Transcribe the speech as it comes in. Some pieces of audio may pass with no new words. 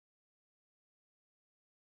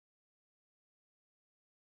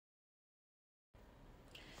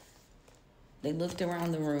They looked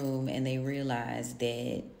around the room and they realized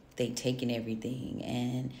that they'd taken everything,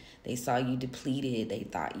 and they saw you depleted. They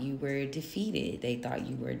thought you were defeated. They thought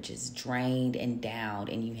you were just drained and down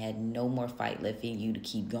and you had no more fight left in you to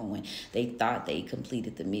keep going. They thought they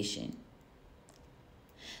completed the mission.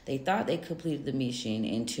 They thought they completed the mission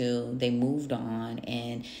until they moved on,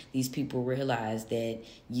 and these people realized that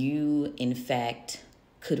you, in fact,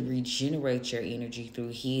 could regenerate your energy through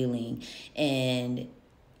healing, and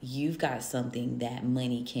you've got something that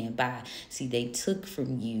money can't buy. See, they took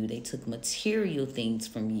from you, they took material things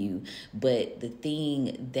from you, but the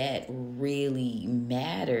thing that really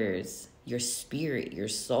matters, your spirit, your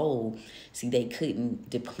soul, see, they couldn't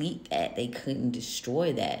deplete that, they couldn't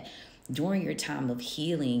destroy that. During your time of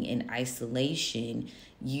healing and isolation,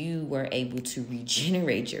 you were able to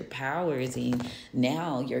regenerate your powers, and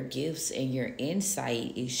now your gifts and your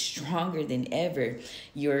insight is stronger than ever.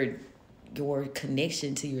 Your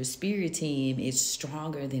connection to your spirit team is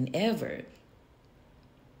stronger than ever.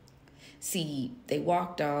 See, they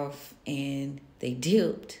walked off and they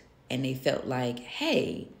dipped, and they felt like,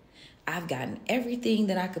 hey, I've gotten everything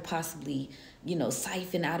that I could possibly,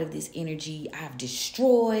 siphon out of this energy. I've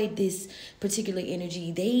destroyed this particular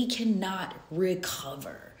energy. They cannot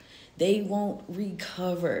recover. They won't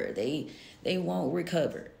recover. They won't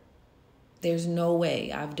recover. There's no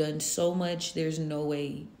way. I've done so much. There's no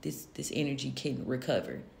way this energy can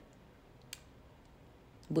recover.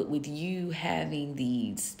 But with you having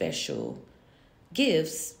these special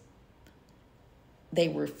gifts, they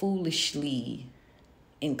were foolishly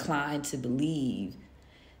inclined to believe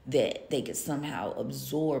that they could somehow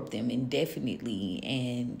absorb them indefinitely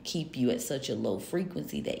and keep you at such a low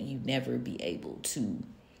frequency that you'd never be able to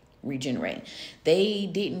regenerate. They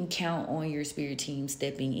didn't count on your spirit team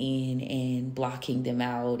stepping in and blocking them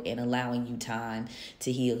out and allowing you time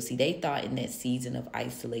to heal. See, they thought in that season of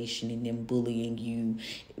isolation and them bullying you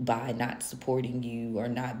by not supporting you or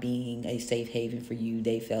not being a safe haven for you,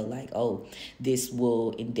 they felt like, oh, this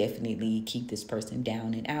will indefinitely keep this person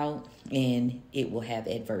down and out, and it will have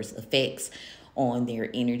adverse effects on their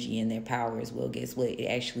energy and their powers. Well, guess what? It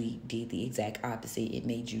actually did the exact opposite. It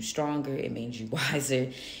made you stronger. It made you wiser.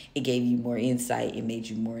 It gave you more insight. It made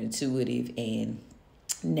you more intuitive. And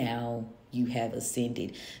now you have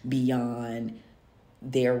ascended beyond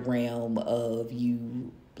their realm of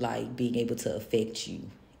you, like, being able to affect you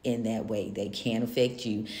in that way. They can't affect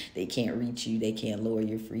you. They can't reach you. They can't lower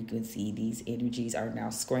your frequency. These energies are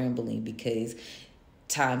now scrambling because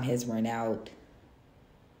time has run out.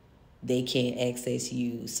 They can't access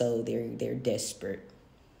you, so they're desperate,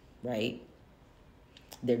 right?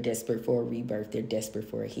 They're desperate for a rebirth. They're desperate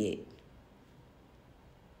for a hit.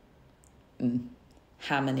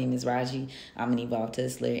 Hi, my name is Raji. I'm an Evolved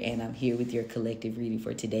Hustler, and I'm here with your collective reading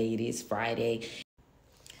for today. It is Friday,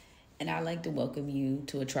 and I'd like to welcome you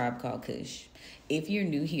to A Tribe Called Kush. If you're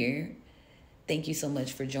new here, thank you so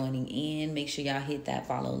much for joining in. Make sure y'all hit that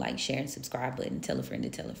follow, like, share, and subscribe button. Tell a friend to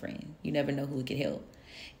tell a friend. You never know who it can help.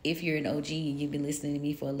 If you're an OG and you've been listening to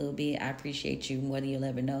me for a little bit, I appreciate you more than you'll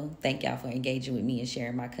ever know. Thank y'all for engaging with me and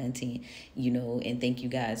sharing my content, and thank you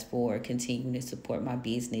guys for continuing to support my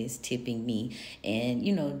business, tipping me, and,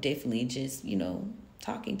 definitely just,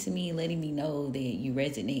 talking to me and letting me know that you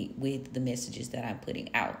resonate with the messages that I'm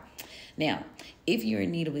putting out. Now, if you're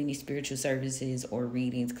in need of any spiritual services or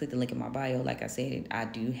readings, click the link in my bio. Like I said, I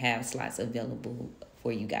do have slots available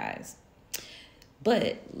for you guys.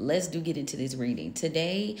 But let's get into this reading.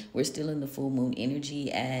 Today, we're still in the full moon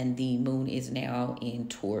energy, and the moon is now in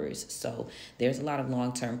Taurus. So there's a lot of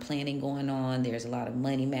long-term planning going on. There's a lot of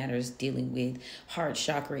money matters, dealing with heart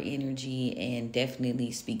chakra energy, and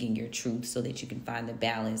definitely speaking your truth so that you can find the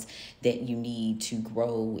balance that you need to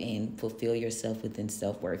grow and fulfill yourself within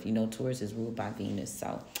self-worth. Taurus is ruled by Venus.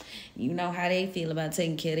 So you know how they feel about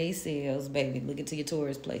taking care of themselves, baby. Look into your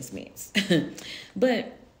Taurus placements.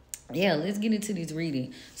 But yeah, let's get into this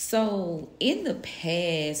reading. So in the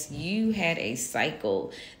past, you had a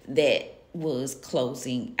cycle that was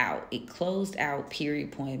closing out. It closed out,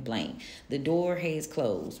 period, point blank. The door has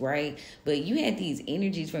closed, right? But you had these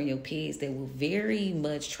energies from your past that were very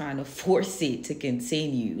much trying to force it to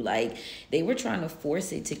continue. Like, they were trying to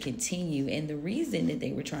force it to continue. And the reason that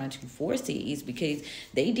they were trying to force it is because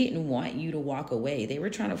they didn't want you to walk away. They were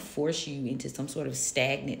trying to force you into some sort of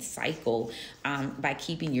stagnant cycle by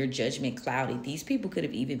keeping your judgment clouded. These people could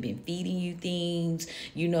have even been feeding you things.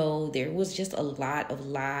 There was just a lot of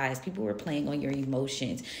lies. People were playing on your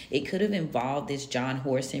emotions. It could have involved this John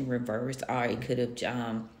horse in reverse, or it could have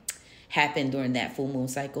happened during that full moon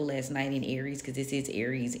cycle last night in Aries, because this is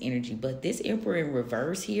Aries energy. But this Emperor in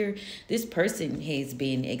reverse here, this person has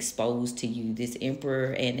been exposed to you, this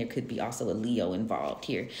Emperor, and there could be also a Leo involved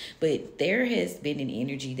here. But there has been an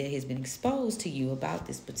energy that has been exposed to you about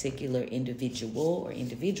this particular individual or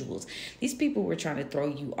individuals. These people were trying to throw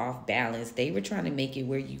you off balance. They were trying to make it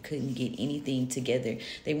where you couldn't get anything together.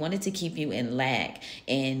 They wanted to keep you in lack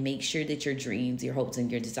and make sure that your dreams, your hopes,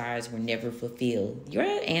 and your desires were never fulfilled. Your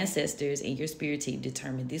ancestors and your spirit team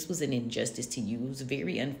determined this was an injustice to you. It was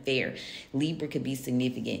very unfair. Libra could be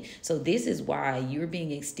significant. So this is why you're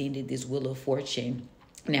being extended this wheel of fortune.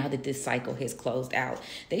 Now that this cycle has closed out,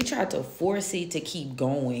 they tried to force it to keep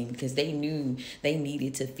going because they knew they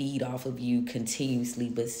needed to feed off of you continuously.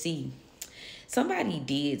 But see, somebody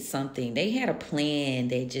did something. They had a plan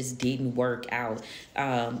that just didn't work out.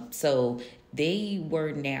 So they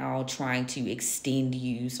were now trying to extend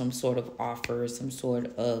you some sort of offer, some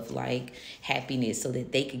sort of like happiness so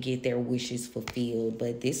that they could get their wishes fulfilled.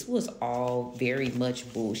 But this was all very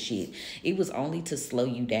much bullshit. It was only to slow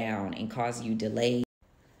you down and cause you delays.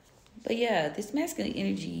 But yeah, this masculine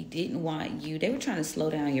energy didn't want you. They were trying to slow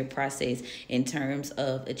down your process in terms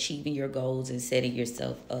of achieving your goals and setting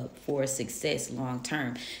yourself up for success long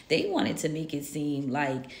term. They wanted to make it seem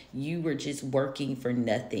like you were just working for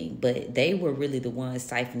nothing, but they were really the ones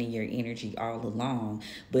siphoning your energy all along.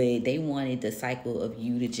 But they wanted the cycle of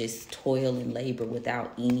you to just toil and labor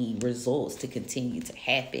without any results to continue to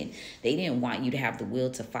happen. They didn't want you to have the will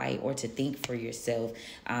to fight or to think for yourself,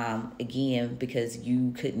 again, because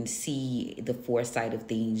you couldn't see the foresight of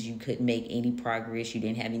things. You couldn't make any progress. You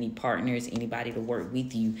didn't have any partners, anybody to work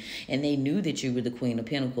with you. And they knew that you were the Queen of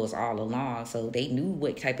Pentacles all along. So they knew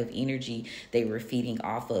what type of energy they were feeding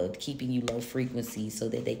off of, keeping you low frequency so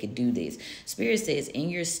that they could do this. Spirit says in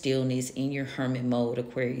your stillness, in your hermit mode,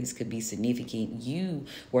 Aquarius could be significant. You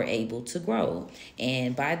were able to grow.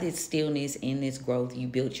 And by this stillness, in this growth, you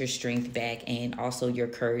built your strength back and also your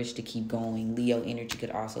courage to keep going. Leo energy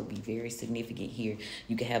could also be very significant here.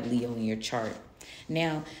 You could have Leo in your chart.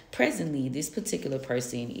 Now, presently, this particular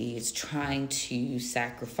person is trying to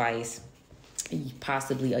sacrifice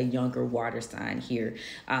possibly a younger water sign here,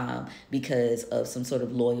 because of some sort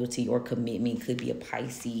of loyalty or commitment. Could be a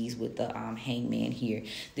Pisces with the hangman here.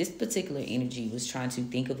 This particular energy was trying to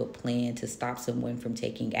think of a plan to stop someone from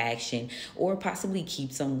taking action or possibly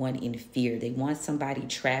keep someone in fear. They want somebody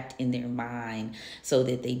trapped in their mind so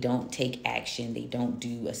that they don't take action, they don't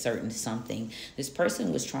do a certain something. This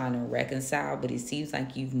person was trying to reconcile, but it seems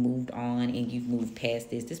like you've moved on and you've moved past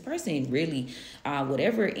this. This person really,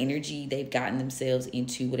 whatever energy they've gotten themselves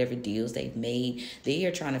into, whatever deals they've made, they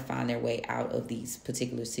are trying to find their way out of these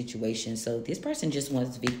particular situations. So this person just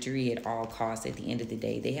wants victory at all costs. At the end of the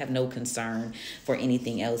day, they have no concern for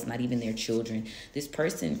anything else, not even their children. This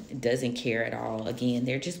person doesn't care at all. Again,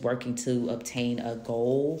 they're just working to obtain a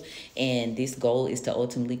goal, and this goal is to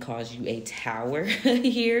ultimately cause you a tower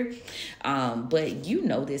here. But you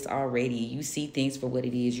know this already. You see things for what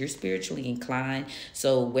it is. You're spiritually inclined,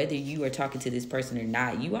 so whether you are talking to this person or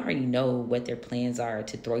not, you already know what their plans are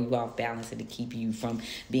to throw you off balance and to keep you from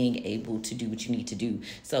being able to do what you need to do.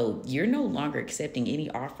 So you're no longer accepting any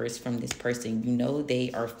offers from this person. You know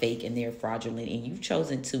they are fake and they're fraudulent, and you've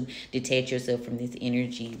chosen to detach yourself from this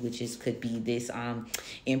energy, which is could be this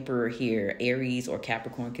Emperor here. Aries or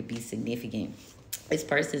Capricorn could be significant. This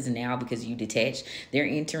person is now, because you detached, they're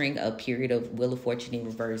entering a period of Wheel of Fortune in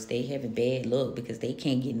reverse. They have a bad luck because they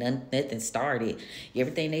can't get nothing started.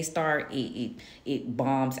 Everything they start, it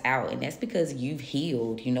bombs out. And that's because you've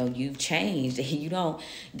healed, you know, you've changed. You don't,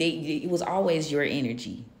 it was always your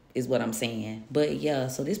energy, is what I'm saying. But yeah,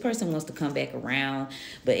 so this person wants to come back around,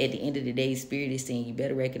 but at the end of the day, Spirit is saying you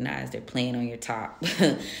better recognize they're playing on your top.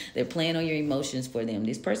 They're playing on your emotions for them.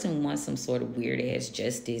 This person wants some sort of weird ass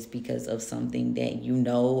justice because of something that you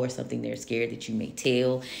know or something they're scared that you may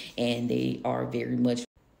tell, and they are very much.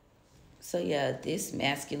 So yeah, this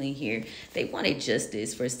masculine here, they wanted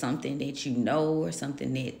justice for something that you know or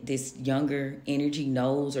something that this younger energy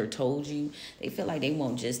knows or told you. They feel like they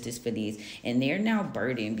want justice for this. And they're now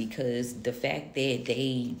burdened because the fact that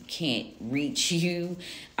they can't reach you,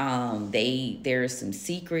 there are some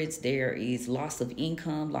secrets. There is loss of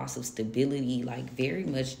income, loss of stability, like very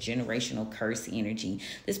much generational curse energy.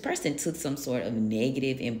 This person took some sort of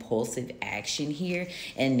negative, impulsive action here,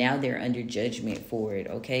 and now they're under judgment for it,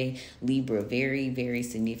 okay? Libra, very, very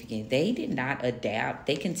significant. They did not adapt.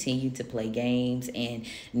 They continued to play games, and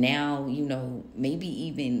now, you know, maybe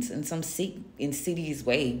even in some sick, insidious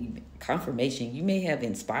way, confirmation, you may have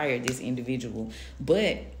inspired this individual,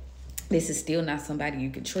 but this is still not somebody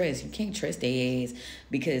you can trust. You can't trust their ass,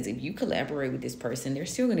 because if you collaborate with this person, they're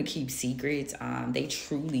still going to keep secrets. They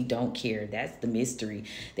truly don't care. That's the mystery.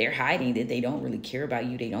 They're hiding that they don't really care about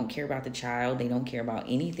you. They don't care about the child. They don't care about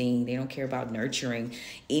anything. They don't care about nurturing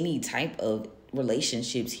any type of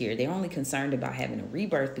relationships here. They're only concerned about having a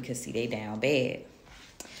rebirth, because see, they down bad.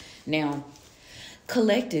 Now,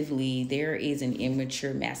 collectively, there is an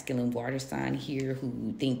immature masculine water sign here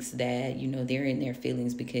who thinks that, they're in their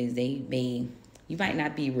feelings because you might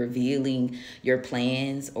not be revealing your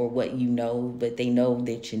plans or what you know, but they know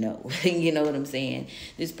that you know. You know what I'm saying?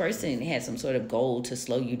 This person has some sort of goal to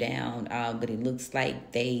slow you down, but it looks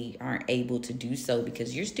like they aren't able to do so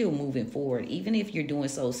because you're still moving forward. Even if you're doing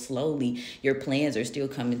so slowly, your plans are still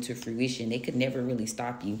coming to fruition. They could never really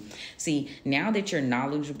stop you. See, now that you're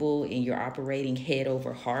knowledgeable and you're operating head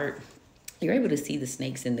over heart, you're able to see the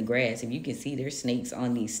snakes in the grass. If you can see there's snakes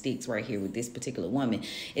on these sticks right here with this particular woman,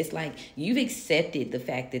 it's like you've accepted the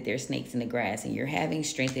fact that there's snakes in the grass and you're having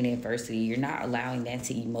strength in adversity. You're not allowing that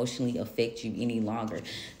to emotionally affect you any longer.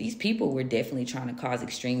 These people were definitely trying to cause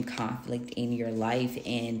extreme conflict in your life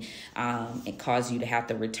and cause you to have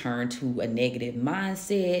to return to a negative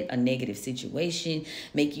mindset, a negative situation,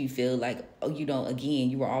 make you feel like, again,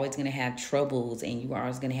 you were always going to have troubles and you were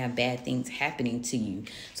always going to have bad things happening to you,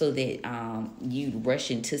 so that you'd rush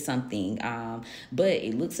into something. But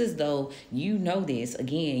it looks as though this.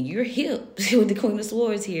 Again, you're hip with the Queen of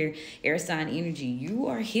Swords here, air sign energy. You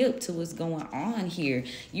are hip to what's going on here.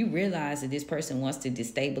 You realize that this person wants to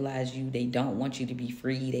destabilize you. They don't want you to be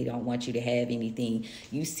free. They don't want you to have anything.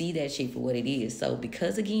 You see that shit for what it is. So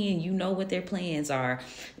because, again, you know what their plans are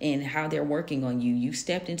and how they're working on you, you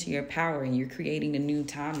stepped into your power and you're creating a new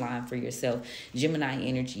timeline for yourself, Gemini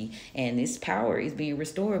energy. And this power is being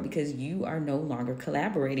restored because you are no longer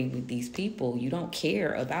collaborating with these people. You don't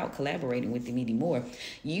care about collaborating with them anymore.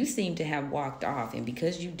 You seem to have walked off, and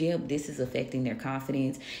because you did, this is affecting their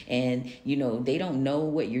confidence, and they don't know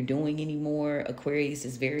what you're doing anymore. Aquarius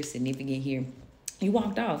is very significant here. You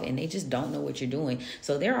walked off and they just don't know what you're doing.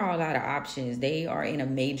 So there are a lot of options. They are in a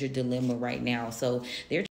major dilemma right now.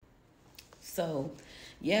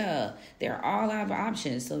 Yeah, there are all out of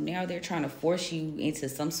options. So now they're trying to force you into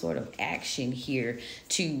some sort of action here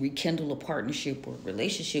to rekindle a partnership or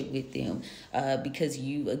relationship with them, because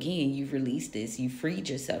you've released this. You freed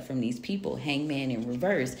yourself from these people, hangman in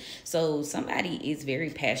reverse. So somebody is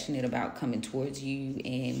very passionate about coming towards you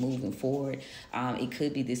and moving forward. It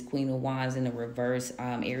could be this Queen of Wands in the reverse,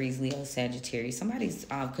 Aries, Leo, Sagittarius. Somebody's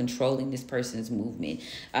controlling this person's movement.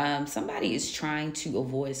 Somebody is trying to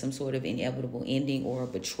avoid some sort of inevitable ending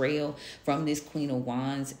or betrayal from this Queen of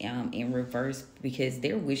Wands in reverse, because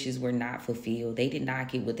their wishes were not fulfilled. They did not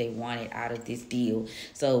get what they wanted out of this deal.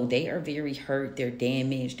 So they are very hurt, they're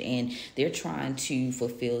damaged, and they're trying to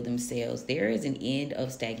fulfill themselves. There is an end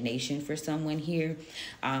of stagnation for someone here,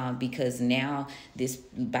 because now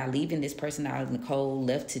by leaving this person out in the cold,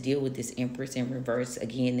 left to deal with this Empress in reverse,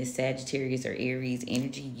 again, this Sagittarius or Aries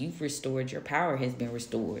energy, you've restored, your power has been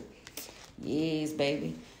restored. Yes,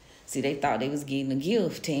 baby. See, they thought they was getting a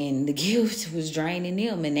gift, and the gift was draining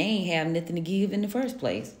them, and they ain't have nothing to give in the first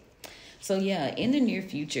place. So yeah, in the near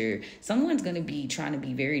future, someone's going to be trying to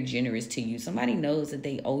be very generous to you. Somebody knows that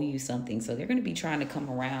they owe you something, so they're going to be trying to come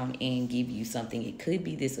around and give you something. It could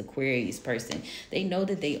be this Aquarius person. They know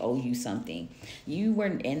that they owe you something.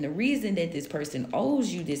 And the reason that this person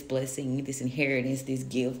owes you this blessing, this inheritance, this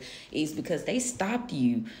gift, is because they stopped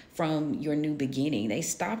you from your new beginning. They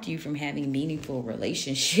stopped you from having meaningful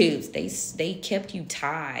relationships. They kept you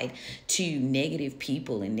tied to negative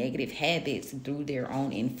people and negative habits through their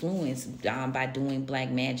own influence. By doing black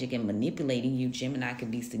magic and manipulating you. Gemini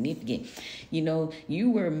could be significant. You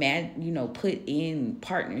were put in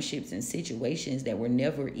partnerships and situations that were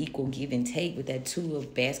never equal give and take, with that Two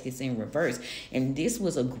of Baskets in reverse. And this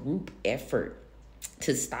was a group effort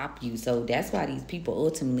to stop you. So that's why these people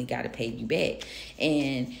ultimately got to pay you back.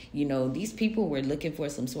 And these people were looking for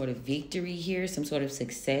some sort of victory here, some sort of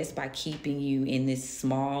success by keeping you in this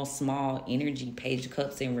small energy, Page of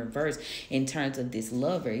Cups in reverse, in terms of this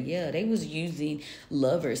lover. Yeah, they was using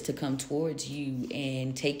lovers to come towards you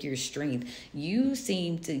and take your strength. You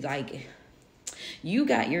seem to you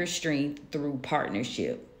got your strength through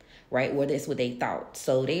partnership, right? Well, that's what they thought.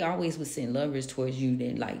 So they always would send lovers towards you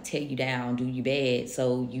that tear you down, do you bad,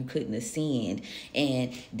 so you couldn't ascend.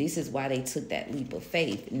 And this is why they took that leap of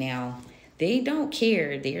faith. Now, they don't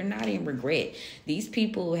care. They're not in regret. These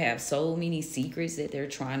people have so many secrets that they're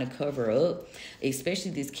trying to cover up,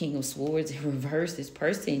 especially this King of Swords in reverse. This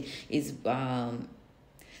person is...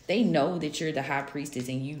 They know that you're the high priestess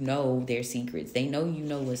and you know their secrets. They know you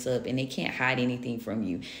know what's up and they can't hide anything from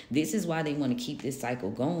you. This is why they want to keep this cycle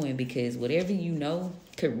going, because whatever you know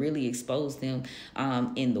could really expose them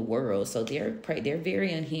in the world. So they're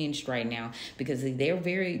very unhinged right now because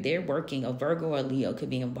they're working. A Virgo or Leo could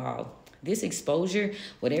be involved. This exposure,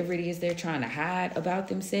 whatever it is they're trying to hide about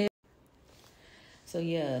themselves. So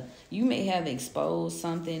yeah, you may have exposed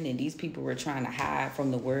something that these people were trying to hide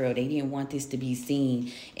from the world. They didn't want this to be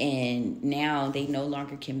seen, and now they no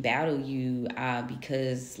longer can battle you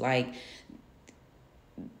because like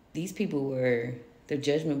these people were, their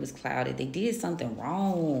judgment was clouded. They did something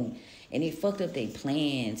wrong. And it fucked up their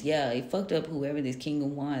plans. Yeah, it fucked up whoever this king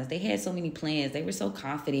of wands. They had so many plans. They were so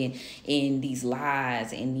confident in these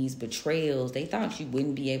lies and these betrayals. They thought you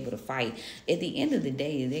wouldn't be able to fight. At the end of the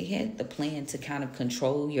day, they had the plan to kind of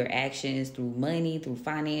control your actions through money, through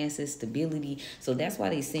finances, stability. So that's why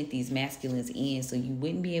they sent these masculines in, so you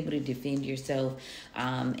wouldn't be able to defend yourself,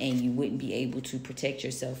 and you wouldn't be able to protect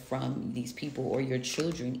yourself from these people or your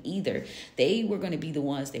children either. They were going to be the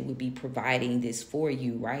ones that would be providing this for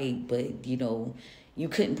you, right? But you know, you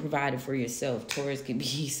couldn't provide it for yourself. Taurus could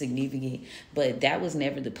be significant, but that was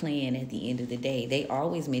never the plan at the end of the day. They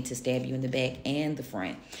always meant to stab you in the back and the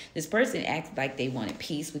front. This person acts like they wanted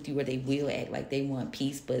peace with you, or they will act like they want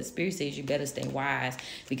peace, but Spirit says you better stay wise,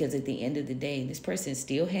 because at the end of the day, this person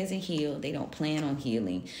still hasn't healed. They don't plan on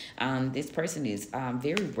healing. This person is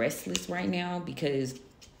very restless right now because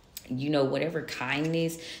you know, whatever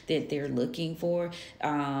kindness that they're looking for,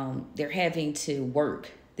 they're having to work.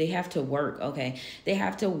 They have to work, okay? They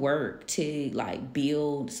have to work to, like,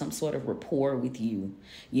 build some sort of rapport with you.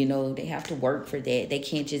 You know, they have to work for that. They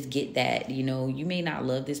can't just get that, you know. You may not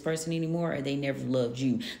love this person anymore, or they never loved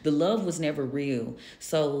you. The love was never real.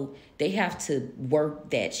 So they have to work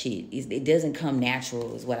that shit. It doesn't come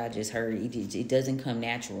natural is what I just heard. It doesn't come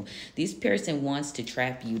natural. This person wants to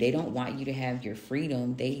trap you. They don't want you to have your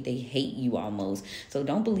freedom. They hate you almost. So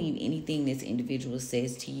don't believe anything this individual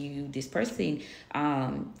says to you. This person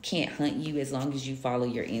can't hunt you as long as you follow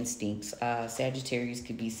your instincts. Sagittarius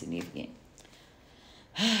could be significant.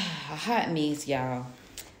 A hot mess, y'all.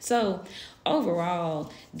 So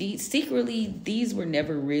overall, these were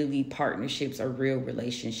never really partnerships or real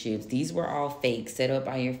relationships. These were all fake, set up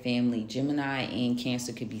by your family. Gemini and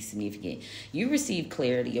Cancer could be significant. You receive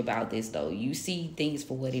clarity about this, though. You see things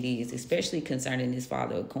for what it is, especially concerning this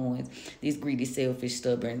Father of Coins, this greedy, selfish,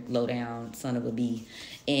 stubborn, low-down son of a bee,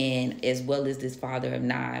 and as well as this Father of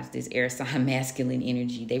Knives, this air sign masculine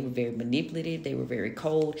energy. They were very manipulative. They were very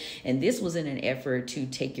cold, and this was in an effort to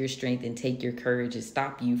take your strength and take your courage and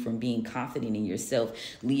stop you from being confident in yourself.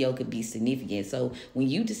 Leo could be significant. So when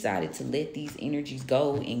you decided to let these energies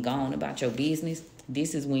go and go on about your business,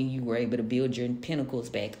 this is when you were able to build your pinnacles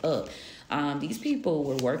back up. These people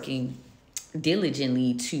were working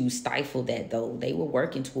diligently to stifle that, though. They were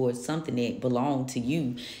working towards something that belonged to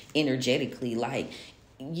you energetically. Like,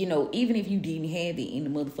 you know, even if you didn't have it in the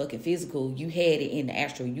motherfucking physical, you had it in the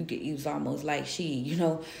astral. It was almost like, shit, you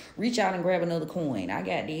know, reach out and grab another coin. I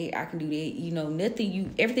got that. I can do that. You know,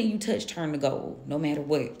 everything you touch turn to gold, no matter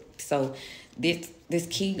what. So this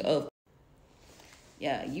king of,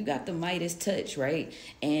 yeah, you got the Midas touch, right?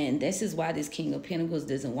 And this is why this King of Pentacles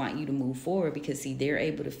doesn't want you to move forward, because, see, they're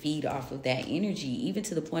able to feed off of that energy, even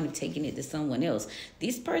to the point of taking it to someone else.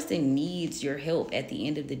 This person needs your help at the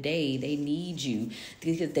end of the day. They need you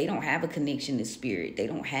because they don't have a connection to spirit. They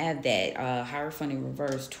don't have that Hierophant in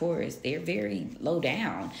reverse Taurus. They're very low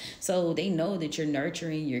down. So they know that you're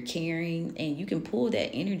nurturing, you're caring, and you can pull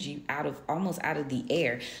that energy almost out of the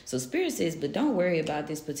air. So Spirit says, but don't worry about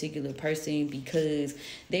this particular person, because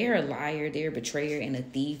they're a liar, they're a betrayer, and a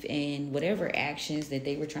thief, and whatever actions that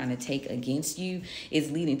they were trying to take against you is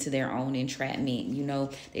leading to their own entrapment. You know,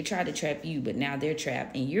 they tried to trap you, but now they're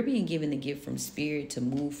trapped, and you're being given the gift from Spirit to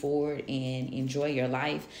move forward and enjoy your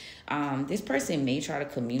life. This person may try to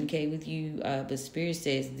communicate with you, but Spirit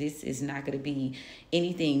says this is not going to be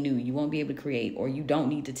anything new. You won't be able to create, or you don't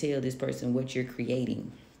need to tell this person what you're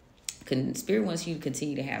creating. Spirit wants you to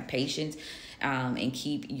continue to have patience and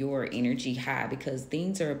keep your energy high, because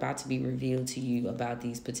things are about to be revealed to you about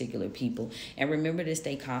these particular people. And remember to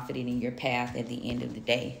stay confident in your path at the end of the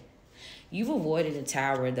day. You've avoided a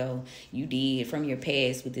tower, though. You did from your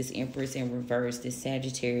past with this Empress in reverse, this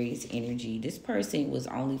Sagittarius energy. This person was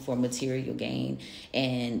only for material gain,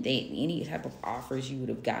 and any type of offers you would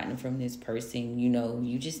have gotten from this person, you know,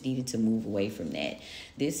 you just needed to move away from that.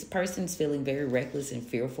 This person's feeling very reckless and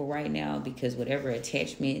fearful right now because whatever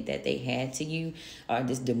attachment that they had to you, or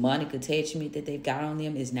this demonic attachment that they've got on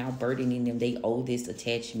them, is now burdening them. They owe this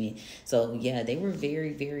attachment. So yeah, they were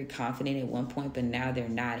very, very confident at one point, but now they're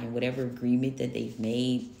not. And whatever agreement that they've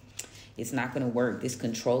made, it's not going to work. This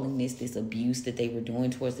controllingness, this abuse that they were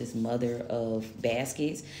doing towards this mother of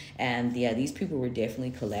baskets. And yeah, these people were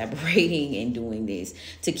definitely collaborating and doing this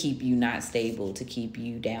to keep you not stable, to keep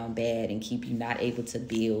you down bad, and keep you not able to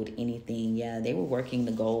build anything. Yeah, they were working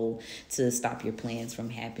the goal to stop your plans from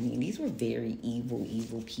happening. These were very evil,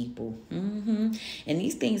 evil people. And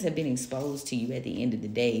these things have been exposed to you at the end of the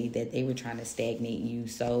day, that they were trying to stagnate you.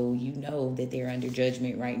 So you know that they're under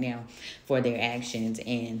judgment right now for their actions.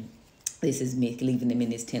 And this is leaving them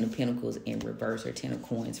in this 10 of Pentacles in reverse, or 10 of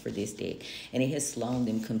Coins for this deck. And it has slowed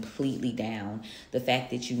them completely down. The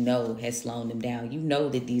fact that you know has slowed them down. You know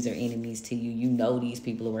that these are enemies to you. You know these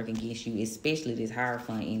people are working against you, especially this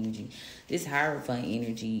Hierophant energy. This Hierophant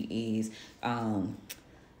energy is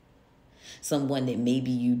someone that maybe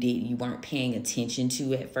you weren't paying attention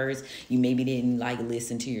to at first. You maybe didn't like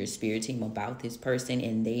listen to your spirit team about this person,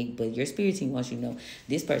 but your spirit team wants you to know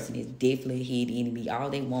this person is definitely a hidden enemy. All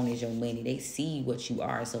they want is your money. They see what you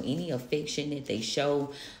are. So any affection that they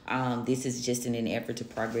show, this is just in an effort to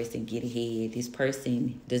progress and get ahead. This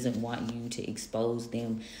person doesn't want you to expose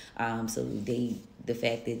them. So the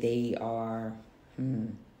fact that they are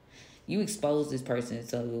you expose this person,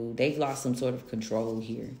 so they've lost some sort of control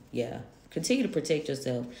here. Yeah. Continue to protect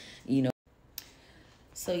yourself, you know.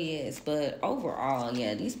 So yes, but overall,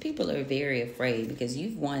 yeah, these people are very afraid because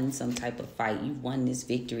you've won some type of fight. You've won this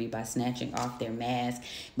victory by snatching off their mask,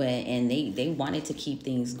 and they wanted to keep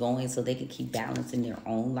things going so they could keep balancing their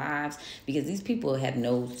own lives, because these people have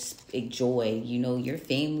no joy. You know, your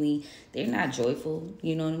family, they're not joyful.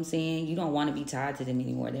 You know what I'm saying? You don't want to be tied to them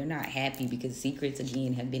anymore. They're not happy because secrets,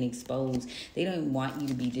 again, have been exposed. They don't want you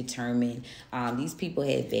to be determined. These people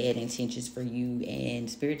had bad intentions for you, and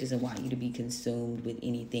Spirit doesn't want you to be consumed with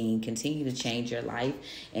anything. Continue to change your life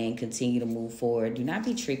and continue to move forward. Do not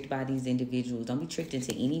be tricked by these individuals. Don't be tricked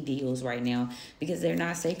into any deals right now, because they're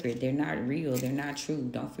not sacred. They're not real. They're not true.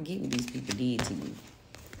 Don't forget what these people did to you.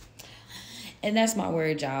 And that's my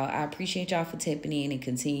word, y'all. I appreciate y'all for tapping in and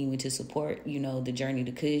continuing to support, you know, the Journey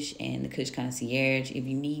to Kush and the Kush Concierge. If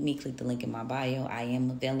you need me, click the link in my bio. I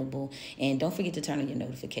am available. And don't forget to turn on your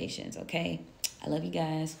notifications, okay? I love you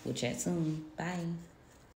guys. We'll chat soon. Bye.